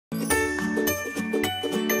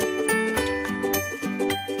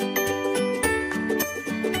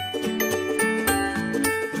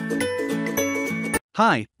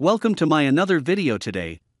Hi, welcome to my another video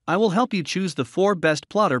today. I will help you choose the 4 best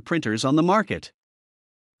plotter printers on the market.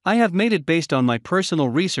 I have made it based on my personal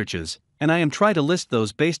researches, and I am trying to list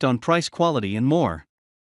those based on price, quality and more.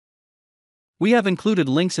 We have included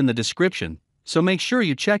links in the description, so make sure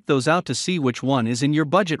you check those out to see which one is in your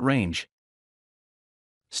budget range.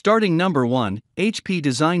 Starting number 1, HP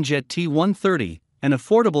DesignJet T130, an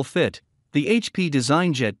affordable fit. The HP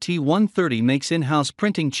DesignJet T130 makes in-house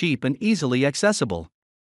printing cheap and easily accessible.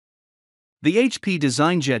 The HP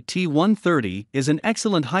DesignJet T130 is an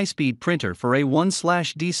excellent high-speed printer for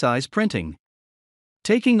A1/D size printing.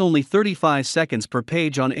 Taking only 35 seconds per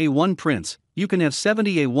page on A1 prints, you can have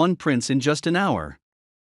 70 A1 prints in just an hour.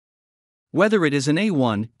 Whether it is an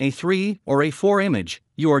A1, A3, or A4 image,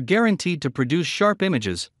 you are guaranteed to produce sharp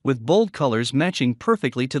images, with bold colors matching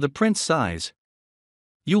perfectly to the print size.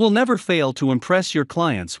 You will never fail to impress your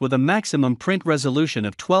clients with a maximum print resolution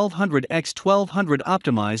of 1200 x 1200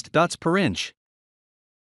 optimized dots per inch.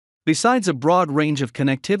 Besides a broad range of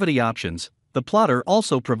connectivity options, the plotter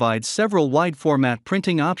also provides several wide-format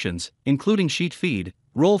printing options, including sheet feed,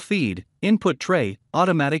 roll feed, input tray,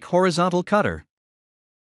 automatic horizontal cutter.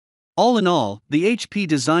 All in all, the HP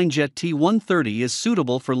DesignJet T130 is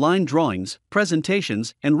suitable for line drawings,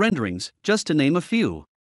 presentations, and renderings, just to name a few.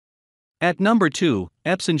 At number 2,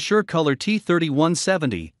 Epson SureColor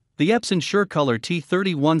T3170. The Epson SureColor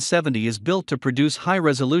T3170 is built to produce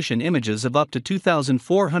high-resolution images of up to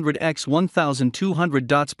 2400 x 1200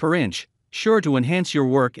 dots per inch, sure to enhance your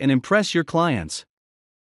work and impress your clients.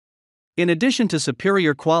 In addition to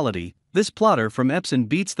superior quality, this plotter from Epson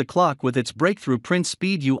beats the clock with its breakthrough print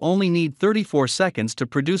speed. You only need 34 seconds to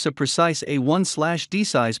produce a precise A1/D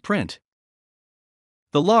size print.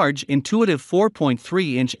 The large, intuitive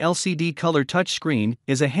 4.3-inch LCD color touchscreen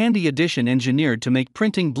is a handy addition engineered to make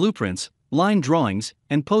printing blueprints, line drawings,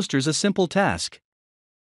 and posters a simple task.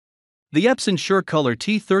 The Epson SureColor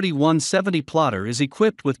T3170 plotter is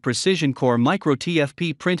equipped with Precision Core Micro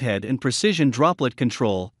TFP printhead and precision droplet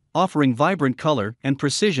control, offering vibrant color and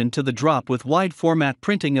precision to the drop with wide-format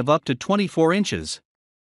printing of up to 24 inches.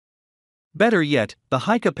 Better yet, the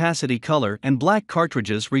high-capacity color and black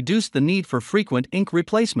cartridges reduce the need for frequent ink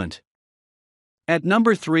replacement. At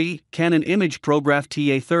number 3, Canon ImageProGraph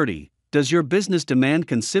TA30. Does your business demand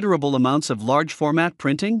considerable amounts of large-format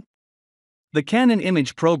printing? The Canon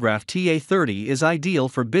ImageProGraph TA30 is ideal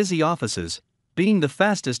for busy offices, being the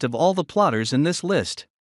fastest of all the plotters in this list.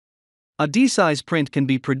 A D-size print can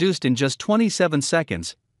be produced in just 27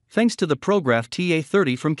 seconds, thanks to the ProGraph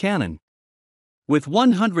TA30 from Canon. With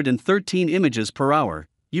 113 images per hour,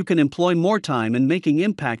 you can employ more time in making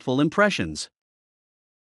impactful impressions.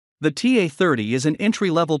 The TA30 is an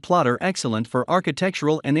entry-level plotter excellent for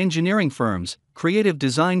architectural and engineering firms, creative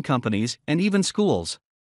design companies, and even schools.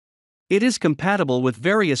 It is compatible with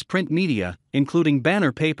various print media, including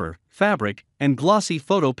banner paper, fabric, and glossy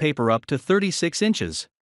photo paper up to 36 inches.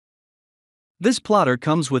 This plotter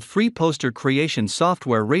comes with free poster creation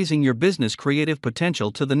software, raising your business creative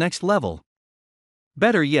potential to the next level.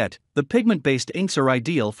 Better yet, the pigment-based inks are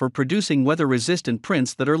ideal for producing weather-resistant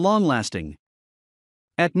prints that are long-lasting.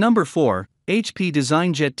 At number 4, HP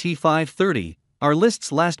DesignJet T530. Our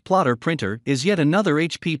list's last plotter printer is yet another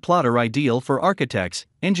HP plotter ideal for architects,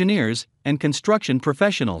 engineers, and construction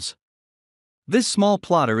professionals. This small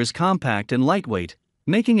plotter is compact and lightweight,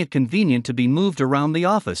 making it convenient to be moved around the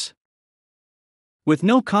office. With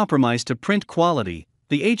no compromise to print quality,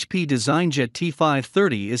 the HP DesignJet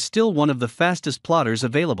T530 is still one of the fastest plotters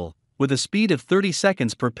available, with a speed of 30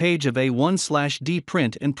 seconds per page of A1/D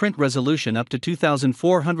print and print resolution up to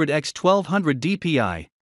 2400 x 1200 dpi.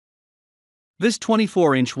 This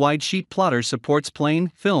 24-inch wide sheet plotter supports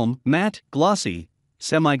plain, film, matte, glossy,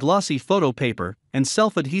 semi-glossy photo paper, and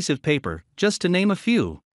self-adhesive paper, just to name a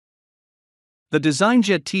few. The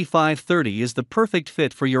DesignJet T530 is the perfect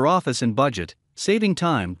fit for your office and budget, saving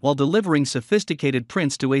time while delivering sophisticated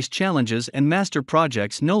prints to ace challenges and master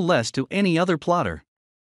projects no less to any other plotter.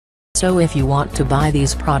 So if you want to buy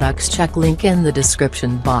these products, check link in the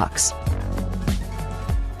description box.